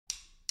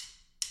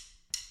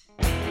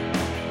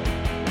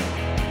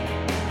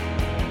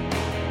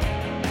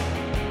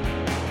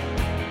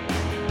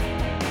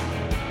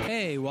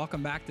Hey,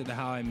 welcome back to the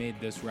How I Made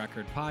This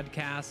Record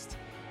podcast.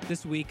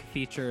 This week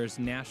features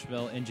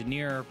Nashville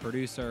engineer,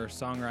 producer,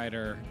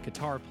 songwriter,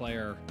 guitar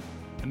player,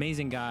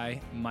 amazing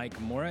guy,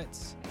 Mike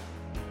Moritz.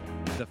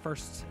 The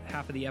first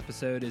half of the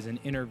episode is an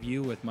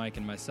interview with Mike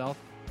and myself,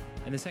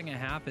 and the second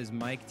half is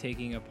Mike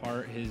taking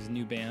apart his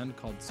new band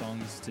called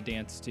Songs to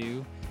Dance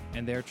To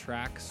and their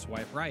track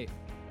Swipe Right.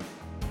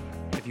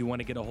 If you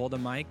want to get a hold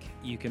of Mike,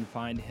 you can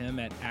find him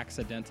at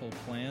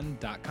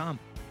accidentalplan.com.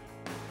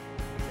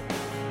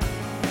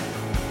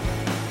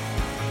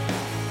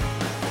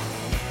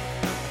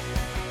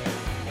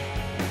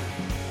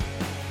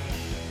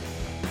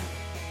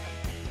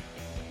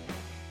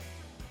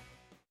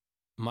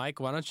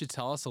 Mike, why don't you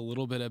tell us a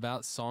little bit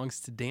about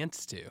Songs to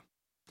Dance To?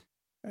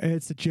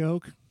 It's a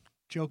joke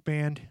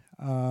band.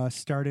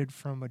 Started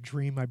from a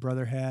dream my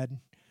brother had,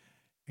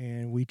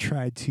 and we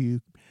tried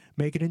to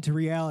make it into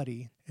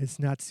reality. It's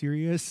not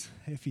serious.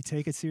 If you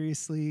take it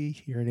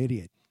seriously, you're an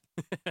idiot.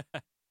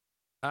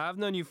 I've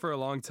known you for a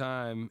long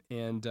time,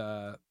 and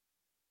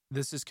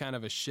this is kind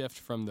of a shift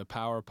from the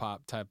power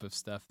pop type of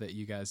stuff that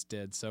you guys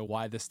did. So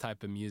why this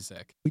type of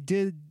music? We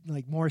did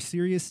like more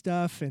serious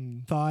stuff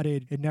and thought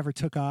it never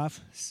took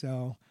off.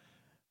 So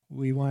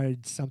we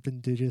wanted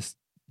something to just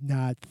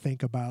not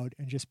think about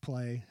and just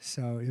play.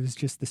 So it was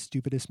just the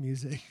stupidest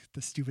music,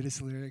 the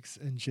stupidest lyrics,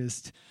 and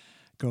just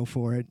go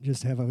for it.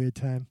 Just have a good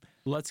time.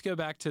 Let's go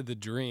back to the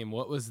dream.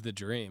 What was the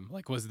dream?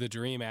 Like, was the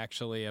dream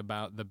actually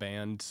about the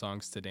band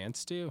Songs to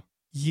Dance To?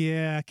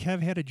 Yeah,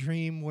 Kev had a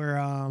dream where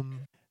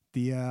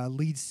the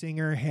lead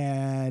singer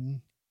had,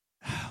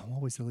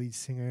 what was the lead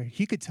singer?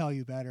 He could tell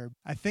you better.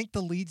 I think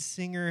the lead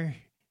singer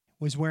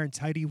was wearing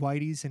tighty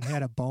whities and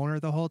had a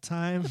boner the whole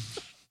time.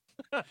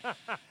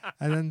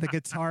 And then the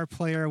guitar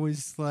player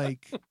was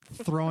like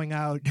throwing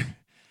out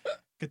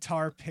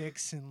guitar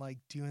picks and like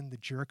doing the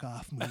jerk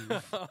off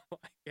move. Oh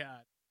my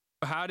God.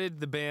 How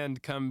did the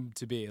band come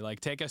to be? Like,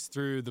 take us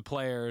through the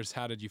players.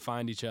 How did you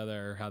find each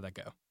other? How'd that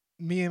go?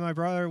 Me and my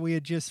brother, we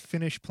had just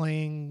finished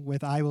playing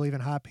with I Believe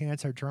in Hot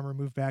Pants. Our drummer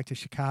moved back to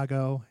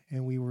Chicago,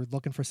 and we were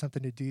looking for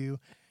something to do.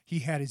 He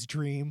had his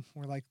dream.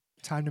 We're like,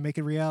 time to make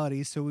it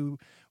reality. So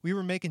we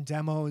were making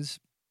demos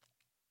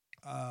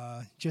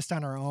just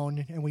on our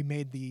own, and we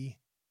made the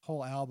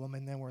whole album.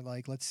 And then we're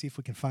like, let's see if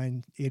we can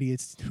find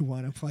idiots who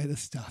want to play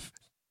this stuff.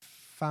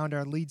 Found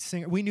our lead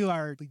singer. We knew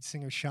our lead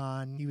singer,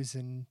 Sean. He was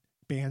in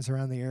bands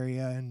around the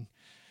area, and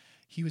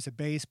he was a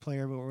bass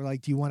player, but we're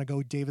like, do you want to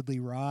go David Lee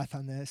Roth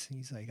on this? And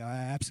he's like,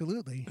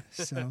 absolutely.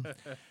 So,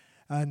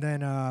 and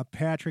then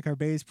Patrick, our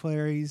bass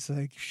player, he's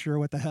like, sure,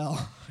 what the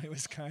hell? It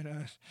was kind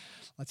of,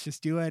 let's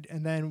just do it.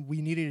 And then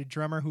we needed a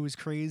drummer who was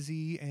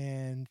crazy,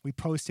 and we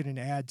posted an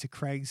ad to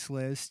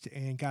Craigslist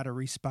and got a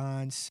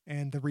response.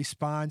 And the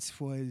response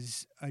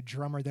was a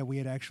drummer that we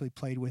had actually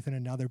played with in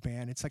another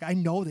band. It's like, I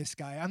know this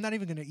guy. I'm not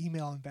even going to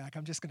email him back.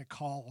 I'm just going to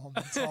call him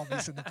and tell him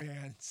he's in the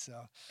band.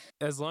 So,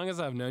 as long as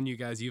I've known you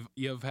guys,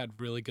 you've had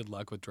really good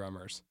luck with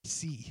drummers.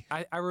 See,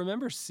 I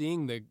remember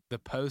seeing the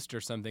post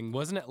or something.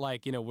 Wasn't it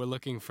like, we're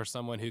looking for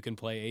someone who can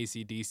play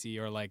AC/DC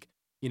or like,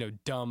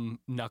 dumb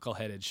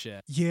knuckleheaded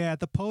shit? Yeah,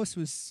 the post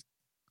was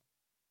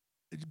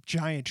a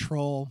giant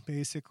troll,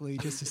 basically,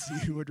 just to see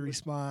who would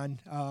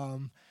respond.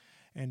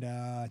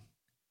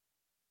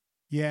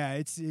 Yeah,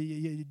 it's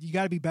you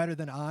got to be better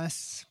than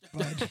us,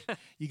 but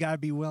you got to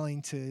be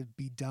willing to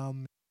be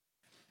dumb.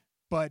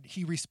 But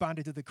he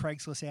responded to the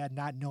Craigslist ad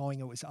not knowing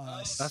it was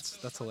us.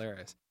 That's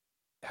hilarious.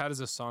 How does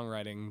the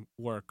songwriting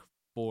work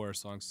for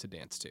Songs to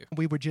Dance To?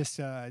 We would just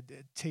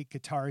take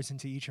guitars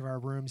into each of our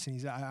rooms,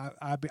 and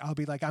I'll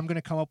be like, I'm going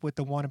to come up with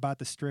the one about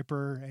the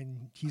stripper,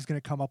 and he's going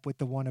to come up with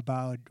the one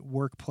about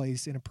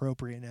workplace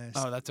inappropriateness.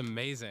 Oh, that's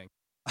amazing.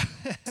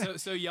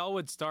 So y'all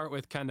would start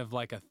with kind of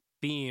like a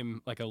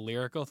theme, like a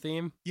lyrical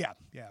theme? Yeah.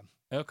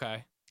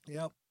 Okay.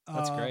 Yep.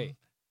 That's great.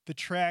 The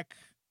track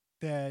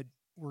that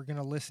we're going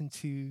to listen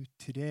to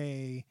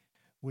today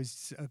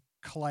was a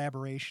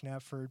collaboration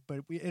effort,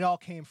 but it all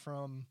came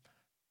from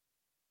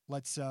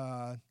let's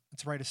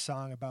write a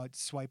song about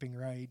swiping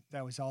right.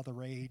 That was all the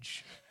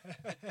rage.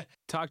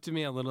 Talk to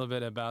me a little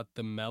bit about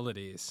the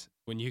melodies.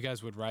 When you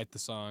guys would write the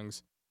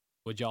songs,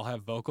 would y'all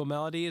have vocal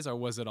melodies, or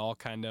was it all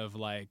kind of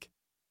like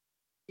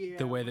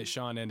the way that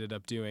Sean ended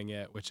up doing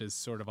it, which is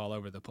sort of all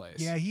over the place?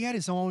 Yeah, he had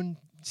his own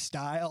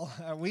style.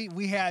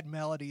 We had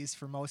melodies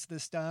for most of the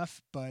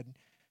stuff, but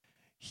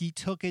he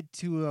took it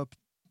to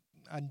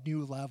a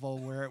new level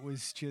where it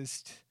was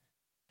just,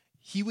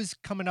 he was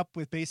coming up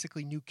with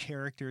basically new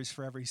characters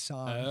for every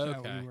song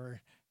that we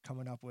were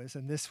coming up with.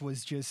 And this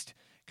was just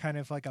kind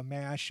of like a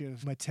mash of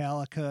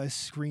Metallica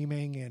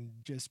screaming and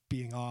just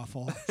being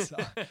awful. So,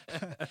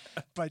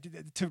 but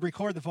to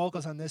record the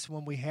vocals on this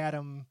one, we had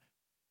him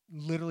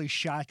literally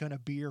shotgun a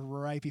beer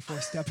right before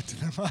stepping to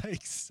the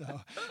mic.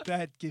 So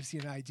that gives you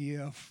an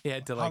idea of he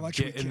had to how like much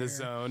get we in the care.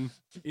 zone,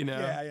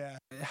 Yeah.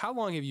 How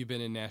long have you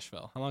been in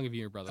Nashville? How long have you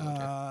and your brother lived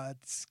here?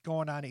 It's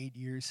going on 8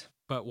 years.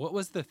 But what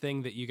was the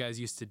thing that you guys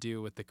used to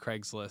do with the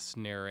Craigslist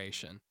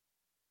narration?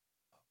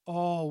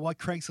 Oh, what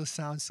Craigslist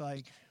sounds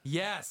like.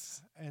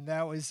 Yes. And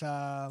that was,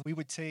 we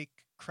would take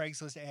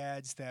Craigslist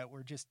ads that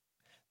were just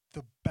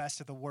the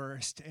best of the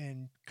worst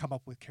and come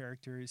up with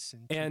characters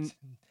and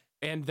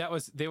And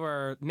they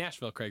were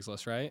Nashville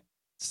Craigslist, right?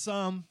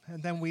 some,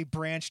 and then we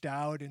branched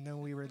out, and then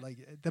we were like,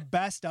 the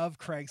best of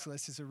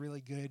Craigslist is a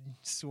really good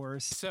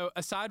source. So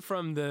aside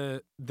from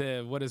the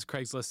what does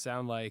Craigslist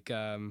sound like?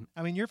 I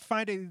mean, you're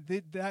finding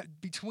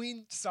that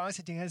between Songs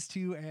to Dance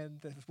to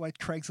and what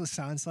Craigslist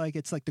sounds like,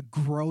 it's like the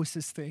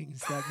grossest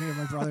things that me and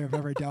my brother have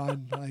ever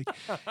done. Like,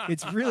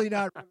 it's really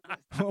not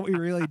what we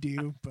really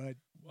do, but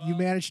you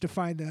managed to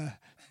find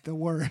the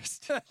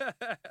worst.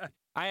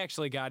 I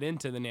actually got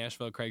into the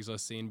Nashville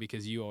Craigslist scene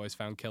because you always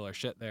found killer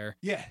shit there.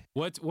 Yeah.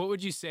 What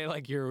would you say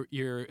like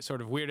your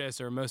sort of weirdest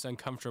or most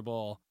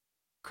uncomfortable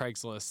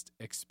Craigslist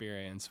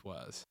experience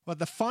was? Well,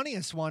 the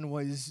funniest one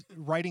was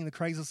writing the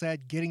Craigslist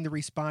ad, getting the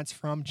response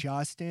from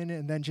Justin,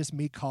 and then just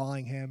me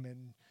calling him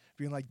and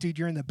being like, dude,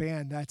 you're in the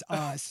band. That's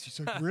us. He's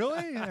like,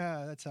 really?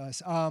 Yeah, that's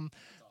us.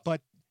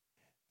 But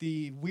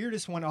the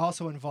weirdest one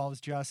also involves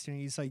Justin.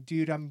 He's like,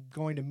 dude, I'm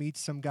going to meet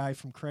some guy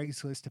from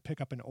Craigslist to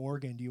pick up an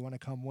organ. Do you want to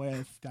come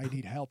with? I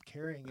need help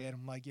carrying it.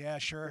 I'm like, yeah,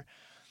 sure.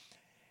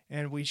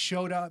 And we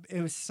showed up.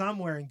 It was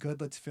somewhere in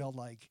Goodlettsville.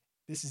 Like,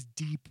 this is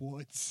deep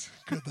woods,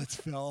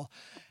 Goodlettsville.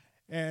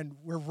 And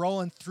we're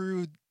rolling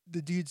through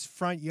the dude's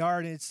front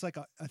yard, and it's like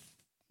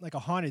a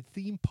haunted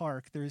theme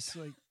park. There's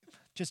like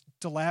just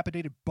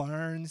dilapidated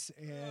barns,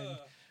 and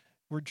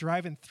we're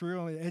driving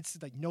through. It's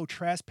like no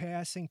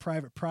trespassing,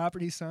 private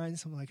property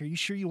signs. I'm like, are you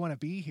sure you want to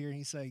be here? And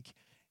he's like,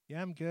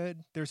 yeah, I'm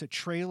good. There's a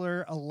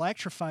trailer,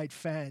 electrified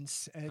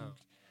fence, and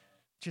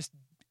just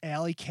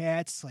alley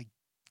cats, like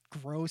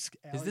gross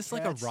alley Is this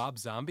cats. like a Rob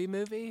Zombie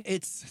movie?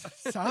 It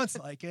sounds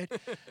like it.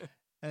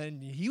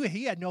 And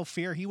he had no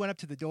fear. He went up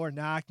to the door,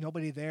 knocked,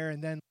 nobody there.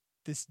 And then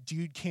this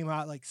dude came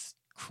out like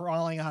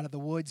crawling out of the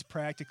woods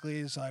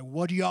practically. He's like,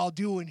 what are y'all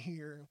doing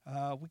here?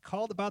 We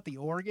called about the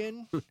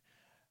organ.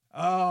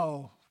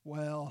 Oh,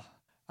 well,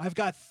 I've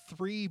got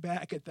 3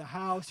 back at the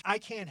house. I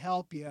can't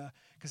help you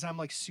because I'm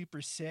like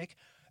super sick.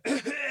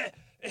 And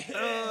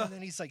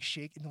then he's like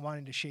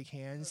wanting to shake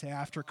hands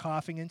after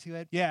coughing into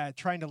it. Yeah,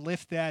 trying to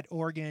lift that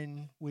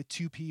organ with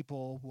 2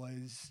 people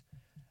I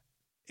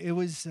think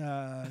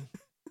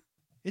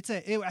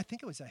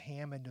it was a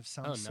Hammond of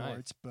some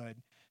sorts, but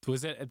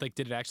was it like,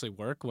 did it actually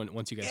work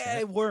once you guys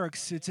it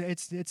works.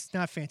 It's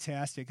not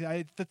fantastic.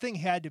 The thing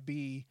had to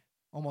be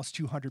almost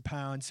 200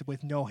 pounds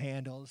with no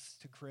handles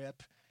to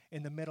grip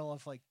in the middle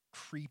of like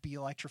creepy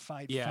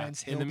electrified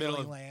fence, in the middle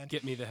of land.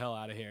 Get me the hell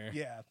out of here.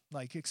 Yeah,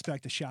 like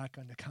expect a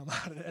shotgun to come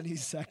out at any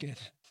second.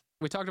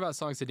 We talked about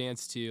Songs to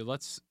Dance to.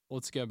 Let's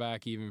go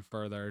back even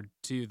further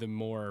to the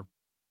more,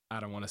 I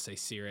don't want to say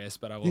serious,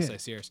 but I will say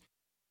serious.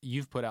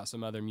 You've put out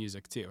some other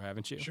music too,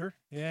 haven't you? Sure.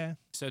 Yeah.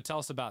 So tell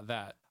us about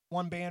that.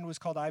 One band was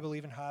called I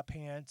Believe in Hot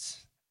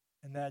Pants,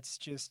 and that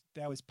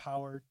was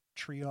power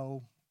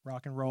trio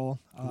rock and roll.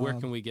 Where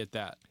can we get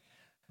that?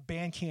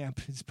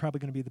 Bandcamp is probably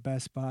going to be the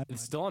best spot.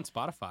 It's still on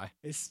Spotify.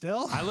 It's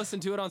still? I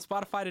listened to it on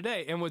Spotify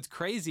today, and what's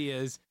crazy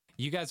is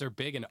you guys are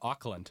big in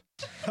Auckland.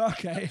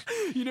 Okay.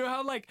 You know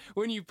how like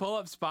when you pull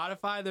up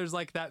Spotify, there's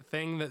like that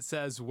thing that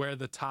says where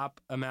the top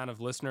amount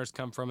of listeners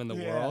come from in the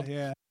world?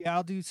 Yeah,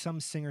 I'll do some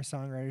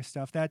singer-songwriter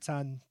stuff. That's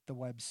on the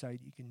website.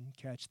 You can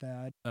catch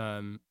that.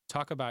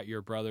 Talk about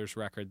your brother's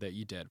record that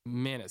you did.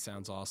 Man, it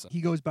sounds awesome.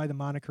 He goes by the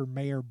moniker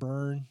Mayor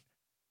Byrne.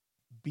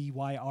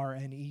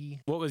 Byrne.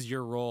 What was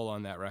your role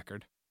on that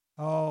record?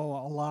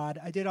 Oh, a lot.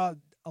 I did a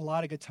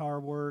lot of guitar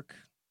work,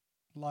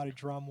 a lot of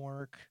drum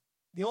work.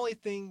 The only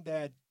thing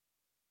that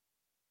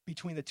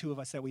between the two of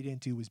us that we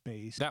didn't do was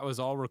bass. That was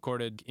all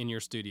recorded in your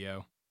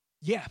studio.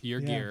 Yeah. Your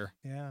gear.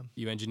 Yeah.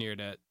 You engineered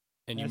it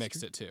and you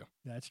mixed it too.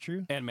 That's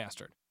true. And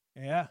mastered.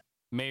 Yeah.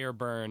 Mayor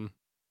Byrne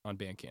on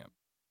Bandcamp.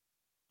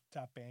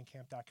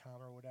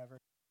 .bandcamp.com or whatever.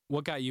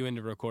 What got you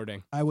into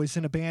recording? I was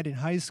in a band in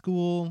high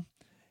school.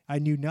 I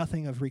knew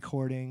nothing of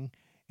recording,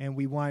 and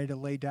we wanted to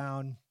lay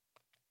down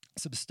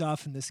some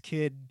stuff, and this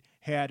kid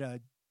had a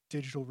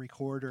digital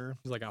recorder.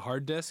 It was like a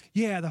hard disk?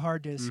 Yeah, the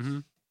hard disk. Mm-hmm.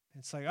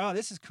 It's like, oh,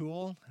 this is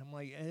cool. I'm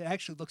like, it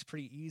actually looks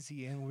pretty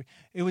easy. And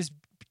it was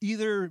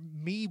either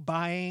me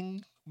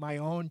buying my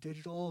own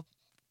digital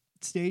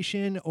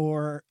station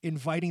or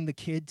inviting the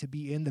kid to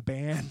be in the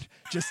band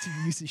just to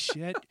use his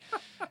shit.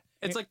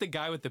 It's like the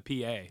guy with the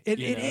PA.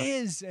 It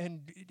is.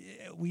 And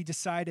we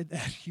decided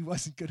that he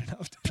wasn't good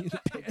enough to be in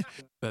the band.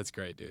 That's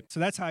great, dude. So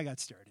that's how I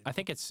got started. I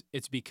think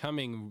it's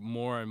becoming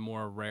more and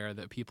more rare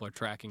that people are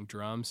tracking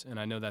drums. And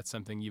I know that's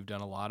something you've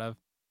done a lot of.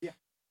 Yeah.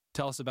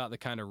 Tell us about the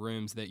kind of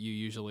rooms that you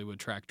usually would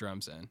track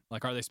drums in.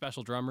 Like, are they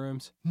special drum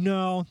rooms?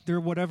 No,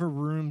 they're whatever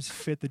rooms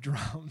fit the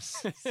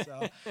drums.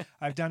 So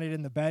I've done it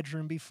in the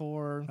bedroom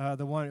before.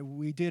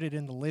 We did it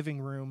in the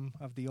living room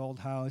of the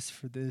old house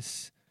for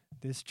this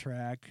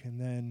track, and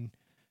then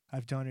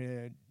I've done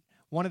it.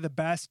 One of the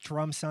best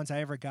drum sounds I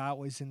ever got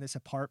was in this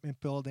apartment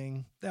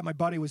building that my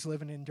buddy was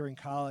living in during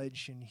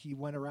college, and he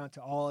went around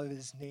to all of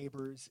his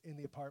neighbors in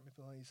the apartment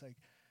building. He's like,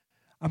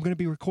 I'm going to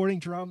be recording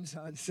drums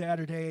on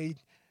Saturday.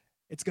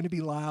 It's going to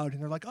be loud.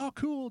 And they're like, oh,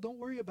 cool. Don't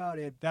worry about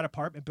it. That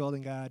apartment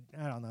building got,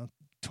 I don't know,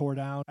 tore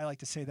down. I like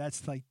to say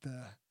that's like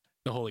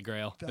The Holy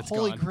Grail. The It's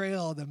Holy gone.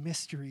 Grail, the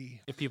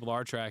mystery. If people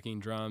are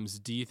tracking drums,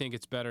 do you think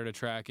it's better to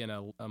track in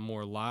a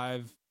more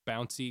live,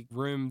 bouncy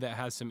room that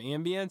has some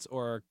ambience,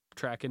 or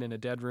track it in a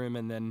dead room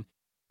and then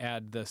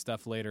add the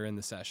stuff later in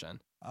the session?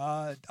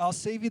 I'll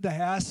save you the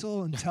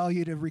hassle and tell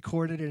you to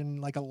record it in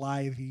like a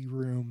livey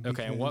room.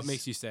 Okay, and what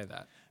makes you say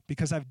that?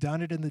 Because I've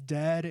done it in the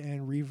dead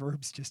and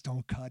reverbs just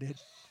don't cut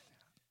it.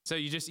 So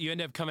you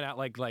end up coming out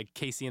like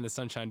Casey and the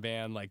Sunshine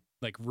Band, like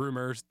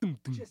Rumors.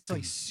 Just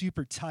like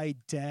super tight,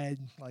 dead,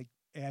 like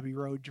Abbey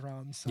Road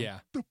drums.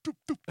 Yeah.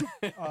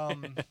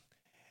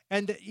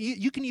 And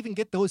you can even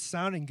get those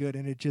sounding good,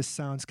 and it just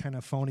sounds kind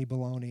of phony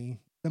baloney.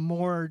 The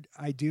more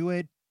I do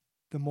it,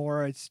 the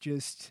more it's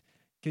just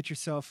get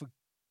yourself a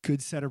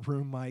good set of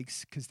room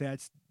mics, because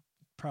that's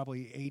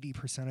probably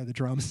 80% of the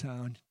drum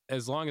sound.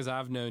 As long as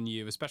I've known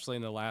you, especially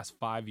in the last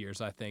 5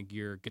 years, I think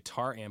your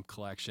guitar amp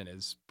collection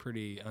is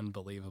pretty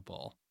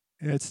unbelievable.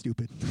 It's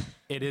stupid.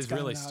 It is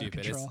really gotten out of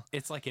stupid. control.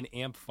 It's like an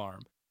amp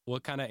farm.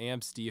 What kind of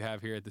amps do you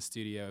have here at the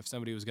studio? If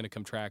somebody was going to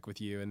come track with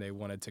you and they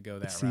wanted to go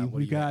that See, route, what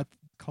we do you have? got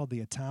called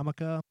the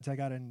Atomica. I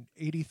got an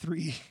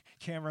 83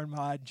 Cameron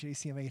mod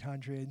JCM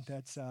 800.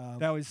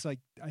 That was like,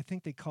 I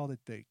think they called it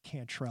the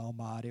Cantrell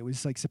mod. It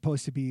was like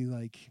supposed to be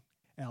like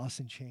Alice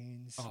in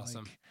Chains.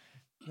 Awesome. Like,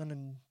 then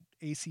an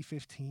AC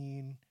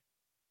 15,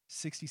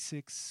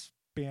 66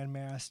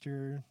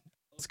 Bandmaster.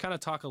 Let's kind of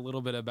talk a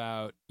little bit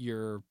about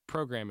your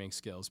programming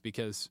skills,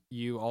 because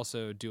you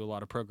also do a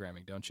lot of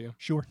programming, don't you?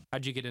 Sure.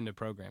 How'd you get into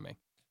programming?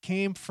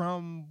 Came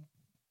from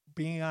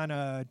being on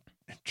a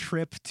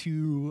trip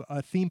to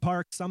a theme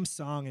park, some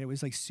song, and it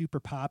was like super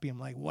poppy. I'm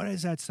like, what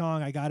is that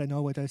song? I got to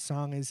know what that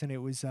song is. And it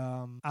was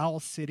Owl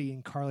City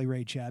and Carly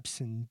Rae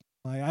Jepsen.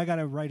 Like, I got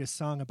to write a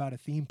song about a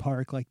theme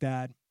park like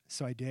that.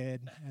 So I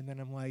did. And then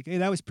I'm like, hey,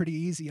 that was pretty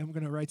easy. I'm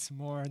going to write some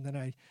more. And then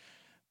I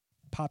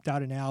popped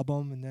out an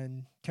album and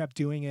then kept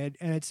doing it.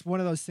 And it's one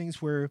of those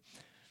things where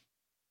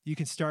you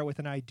can start with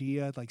an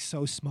idea like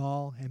so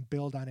small and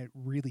build on it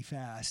really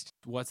fast.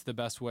 What's the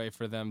best way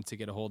for them to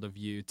get a hold of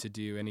you to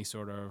do any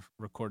sort of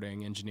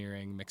recording,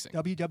 engineering, mixing?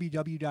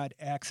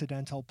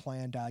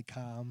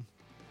 www.accidentalplan.com.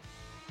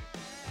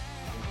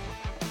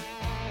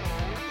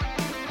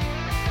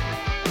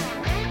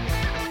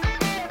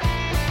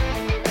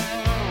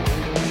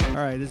 All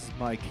right, this is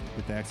Mike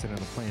with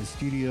Accidental Plan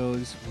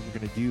Studios. What we're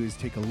going to do is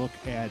take a look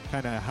at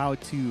kind of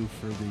how-to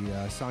for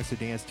the Songs to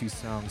Dance to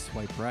song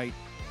Swipe Right.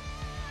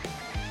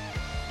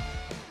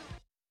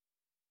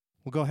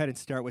 We'll go ahead and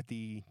start with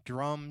the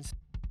drums.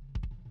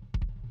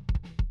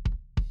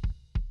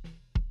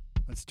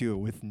 Let's do it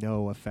with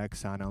no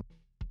effects on them.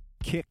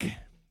 Kick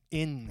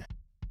in.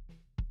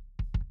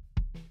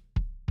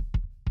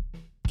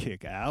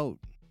 Kick out.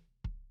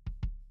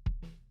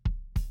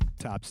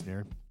 Top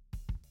snare.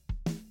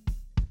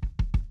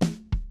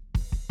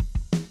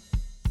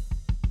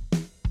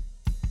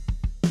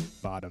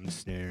 Bottom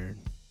snare.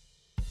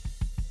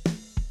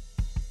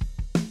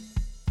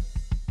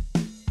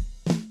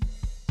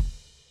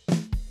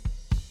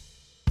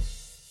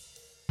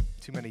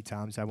 Too many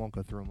toms. I won't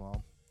go through them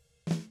all.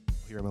 We'll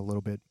hear them a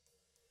little bit.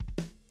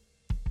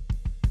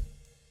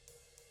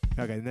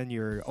 Okay, and then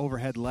your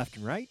overhead left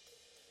and right.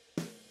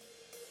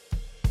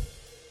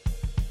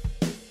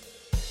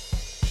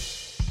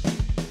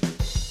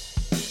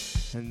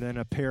 And then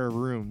a pair of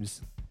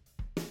rooms.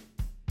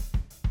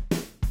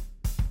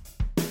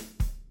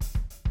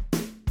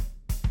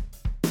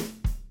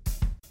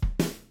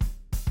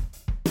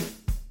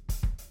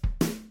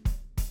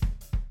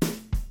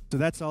 So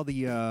that's all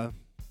the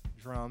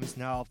drums.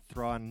 Now I'll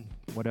throw on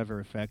whatever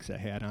effects I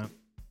had on.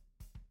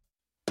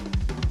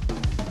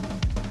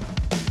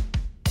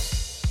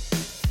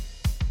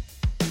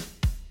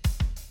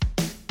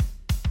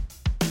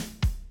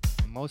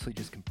 Mostly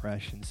just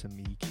compression, some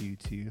EQ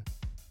too.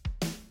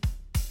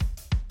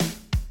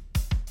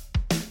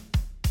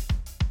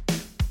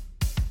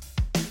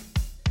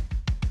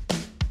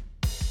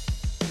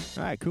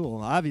 All right,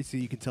 cool. Obviously,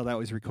 you can tell that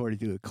was recorded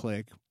through a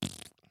click.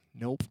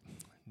 Nope.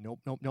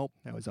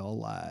 That was all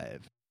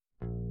live.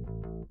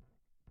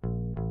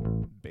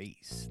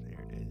 Bass.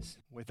 There it is.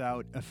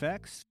 Without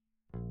effects.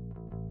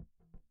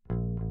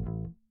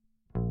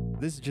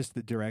 This is just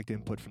the direct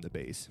input from the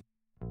bass.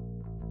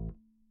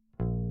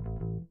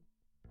 And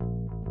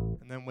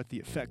then with the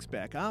effects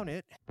back on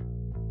it.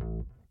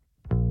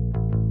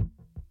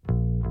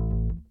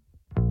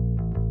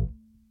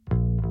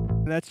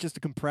 That's just a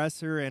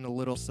compressor and a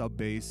little sub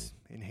bass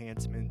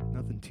enhancement.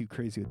 Nothing too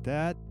crazy with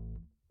that.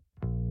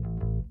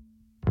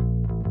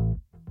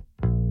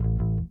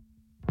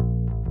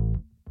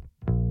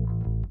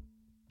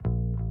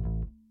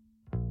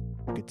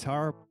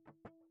 Guitar.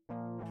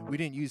 We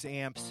didn't use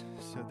amps,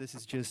 so this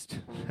is just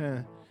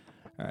all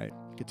right.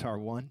 Guitar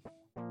 1.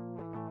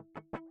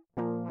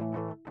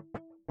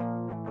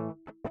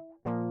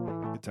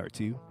 Guitar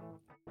 2.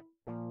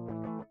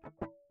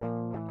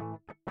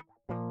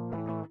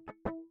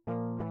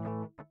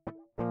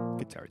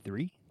 Guitar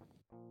 3.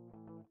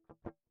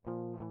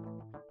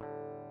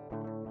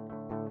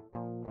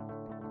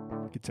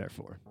 Guitar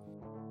 4.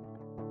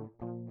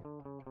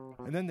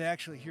 And then to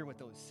actually hear what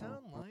those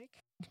sound like.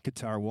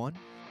 Guitar 1.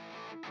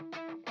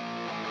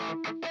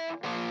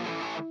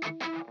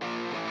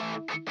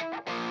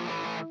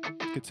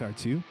 Guitar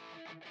 2.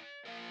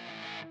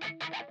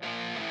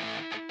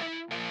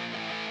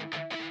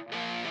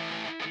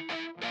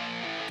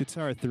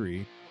 Guitar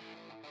 3.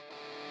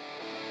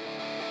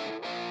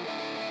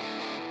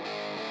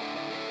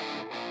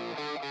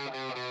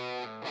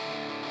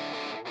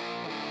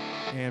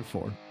 And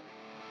 4.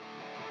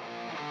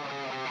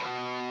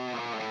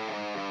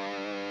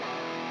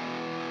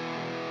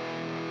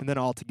 And then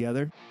all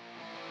together.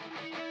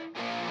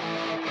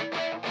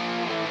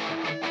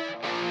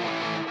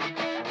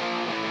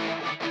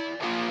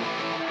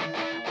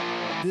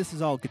 This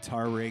is all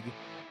guitar rig.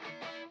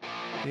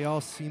 They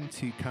all seem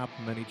to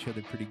complement each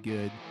other pretty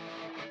good.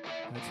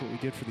 That's what we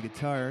did for the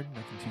guitar.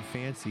 Nothing too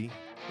fancy.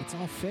 It's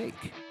all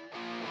fake.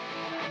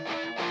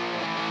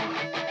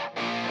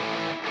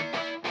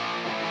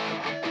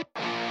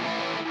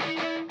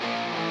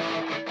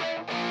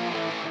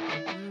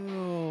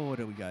 Oh, what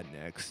do we got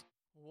next?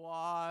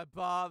 Why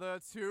bother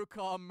to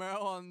come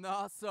on?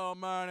 Not so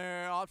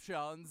many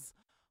options.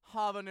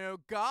 Have a new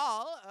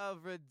goal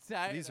every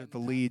day. These are the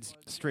leads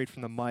straight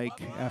from the mic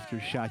after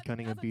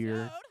shotgunning a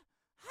beer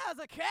Has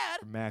a kid.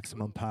 for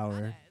maximum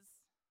power.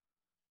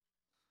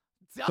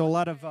 That So a is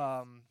lot of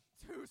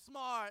too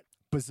smart.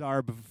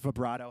 bizarre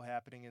vibrato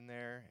happening in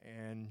there,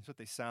 and it's what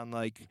they sound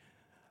like.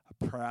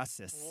 A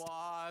process.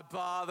 Why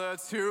bother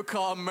to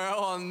come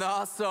on?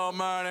 Not so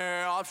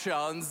many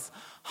options.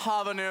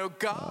 Have a new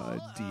goal.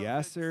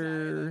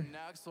 De-esser.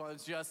 Next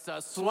one's just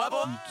a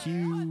swivel.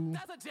 EQ.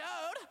 That's a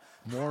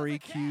dude. More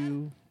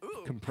EQ,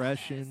 Ooh,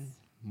 compression,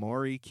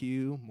 more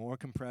EQ, more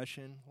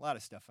compression, a lot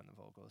of stuff on the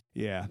vocals.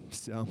 Yeah,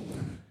 so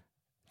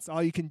it's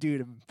all you can do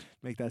to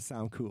make that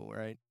sound cool,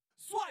 right?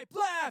 Swipe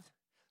left.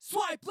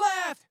 Swipe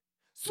left.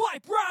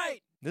 Swipe right.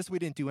 This we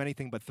didn't do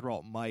anything but throw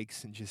out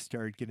mics and just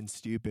start getting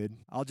stupid.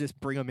 I'll just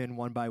bring them in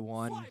one by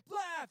one. Swipe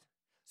left.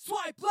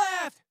 Swipe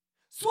left.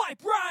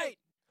 Swipe right.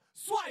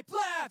 Swipe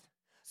left.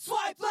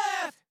 Swipe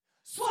left.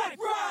 Swipe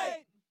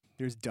right.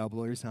 There's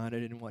doublers on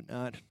it and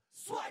whatnot.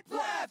 Swipe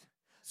left.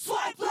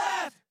 Swipe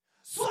left.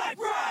 Swipe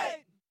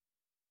right.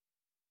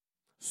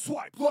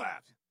 Swipe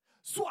left.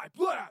 Swipe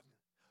left.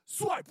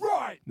 Swipe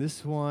right.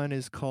 This one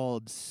is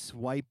called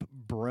Swipe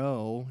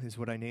Bro, is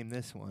what I named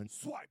this one.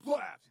 Swipe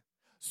left.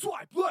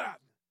 Swipe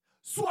left.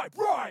 Swipe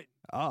right.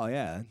 Oh,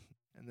 yeah.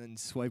 And then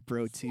Swipe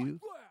Bro 2.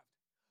 Swipe left.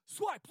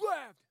 Swipe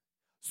left.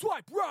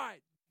 Swipe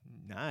right.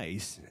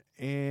 Nice.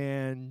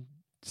 And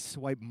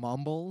Swipe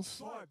Mumbles.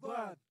 Swipe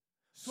left.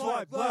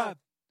 Swipe left.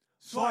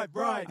 Swipe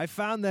right. I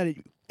found that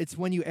it's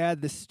when you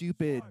add the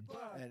stupid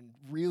and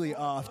really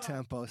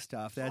off-tempo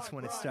stuff, that's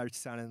when it starts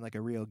sounding like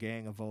a real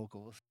gang of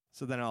vocals.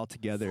 So then all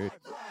together,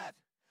 Swipe left.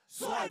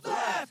 Swipe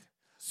left.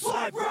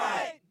 Swipe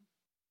right.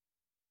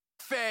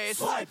 Face.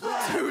 Swipe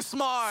left. Too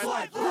smart.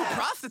 Swipe left. Ooh,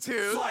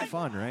 prostitute.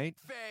 fun, right?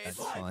 Face.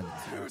 That's fun.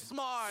 Too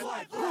smart.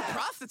 Ooh,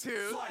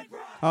 prostitute.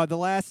 The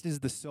last is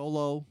the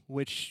solo,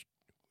 which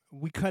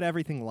we cut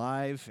everything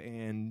live,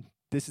 and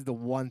this is the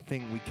one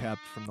thing we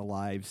kept from the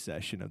live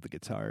session of the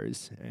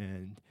guitars.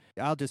 And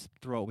I'll just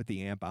throw it with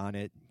the amp on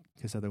it,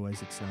 because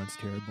otherwise it sounds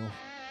terrible.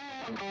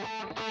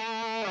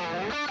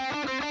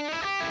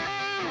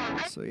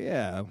 So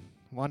yeah,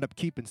 wound up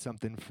keeping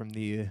something from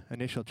the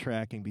initial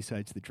tracking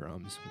besides the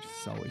drums, which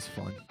is always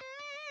fun.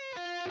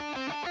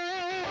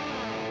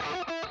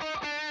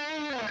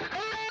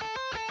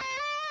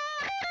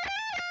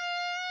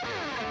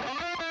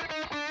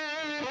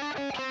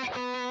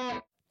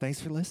 Thanks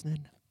for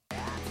listening.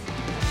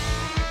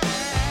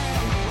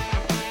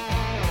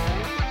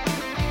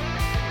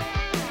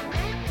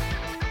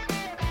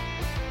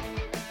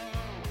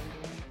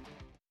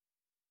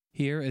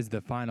 Here is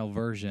the final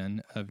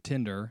version of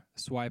Tinder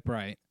Swipe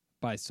Right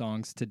by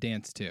Songs to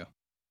Dance To.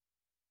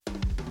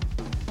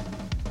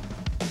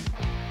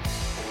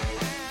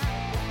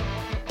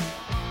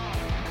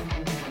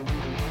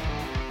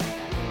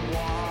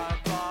 Why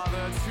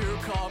bother to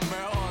come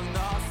on?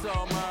 Not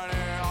so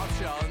many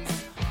options.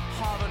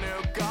 Have a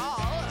new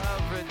goal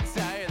every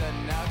day. The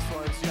next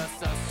one's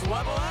just a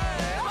swivel.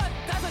 Hey, but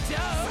that's a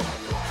joke.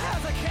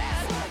 Has a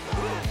kid.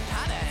 Ooh,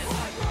 tennis.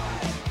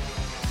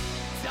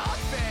 Dog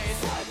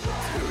face.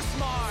 Too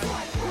smart.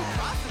 Ooh,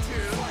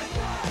 prostitute.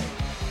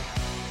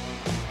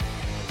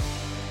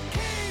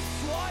 Keep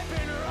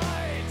swiping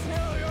right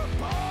till you're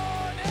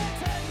born in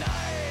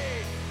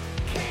tonight.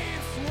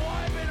 Keep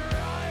swiping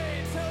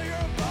right till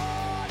you're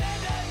born in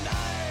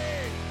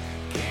tonight.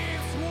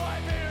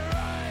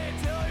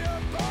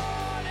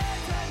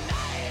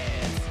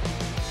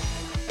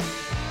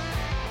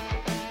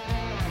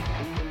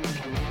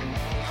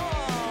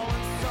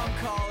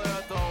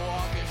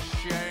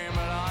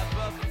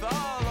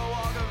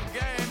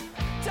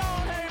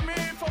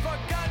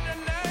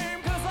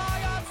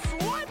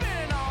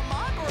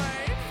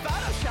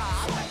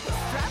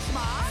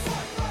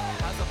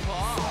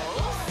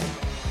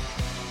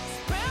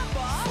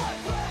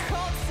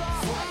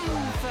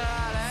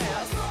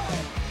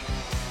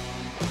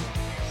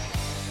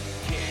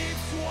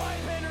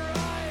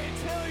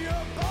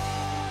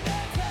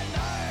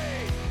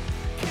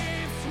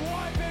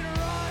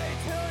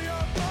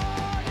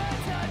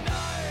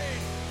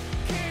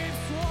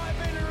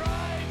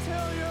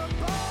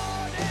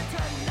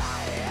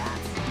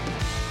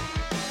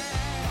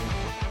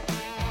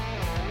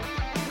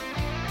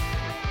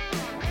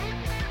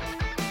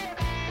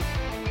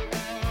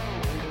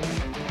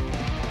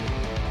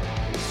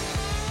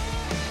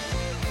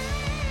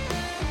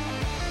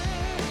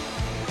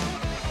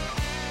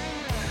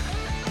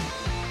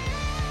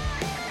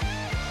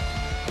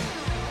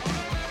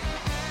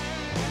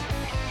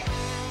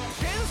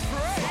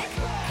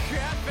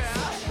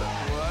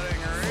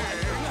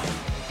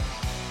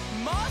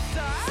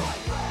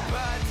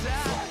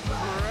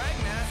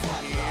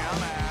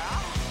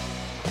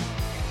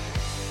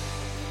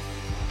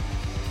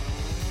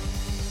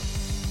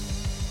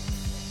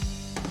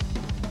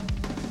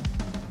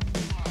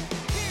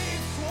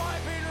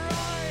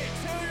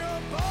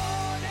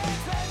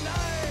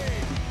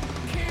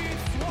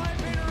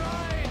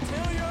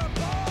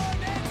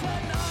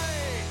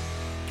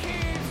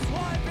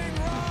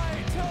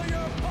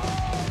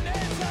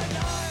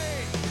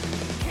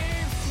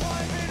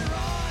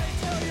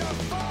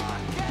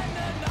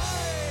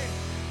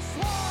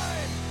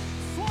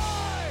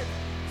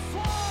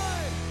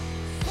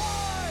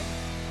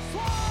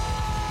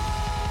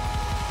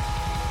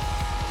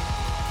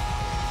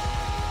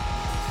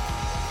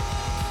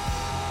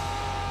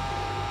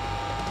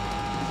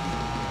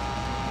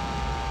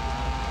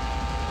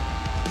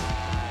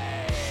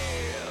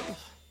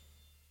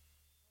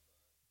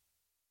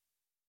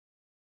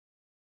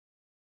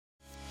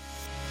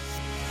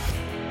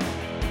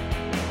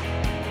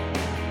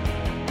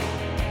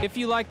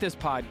 you like this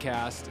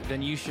podcast,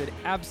 then you should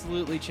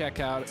absolutely check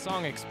out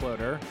Song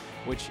Exploder,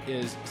 which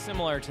is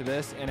similar to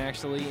this and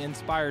actually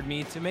inspired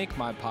me to make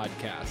my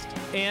podcast.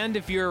 And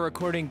if you're a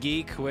recording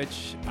geek,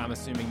 which I'm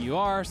assuming you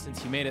are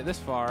since you made it this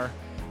far,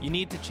 you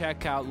need to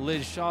check out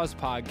Liz Shaw's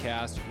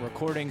podcast,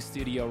 Recording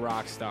Studio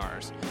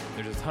Rockstars.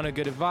 There's a ton of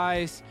good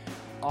advice,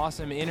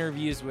 awesome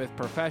interviews with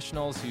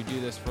professionals who do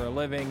this for a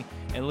living,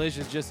 and Liz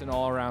is just an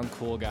all-around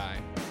cool guy.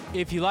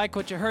 If you like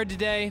what you heard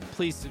today,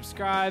 please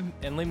subscribe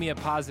and leave me a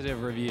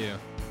positive review.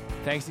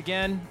 Thanks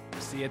again.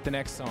 See you at the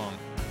next song.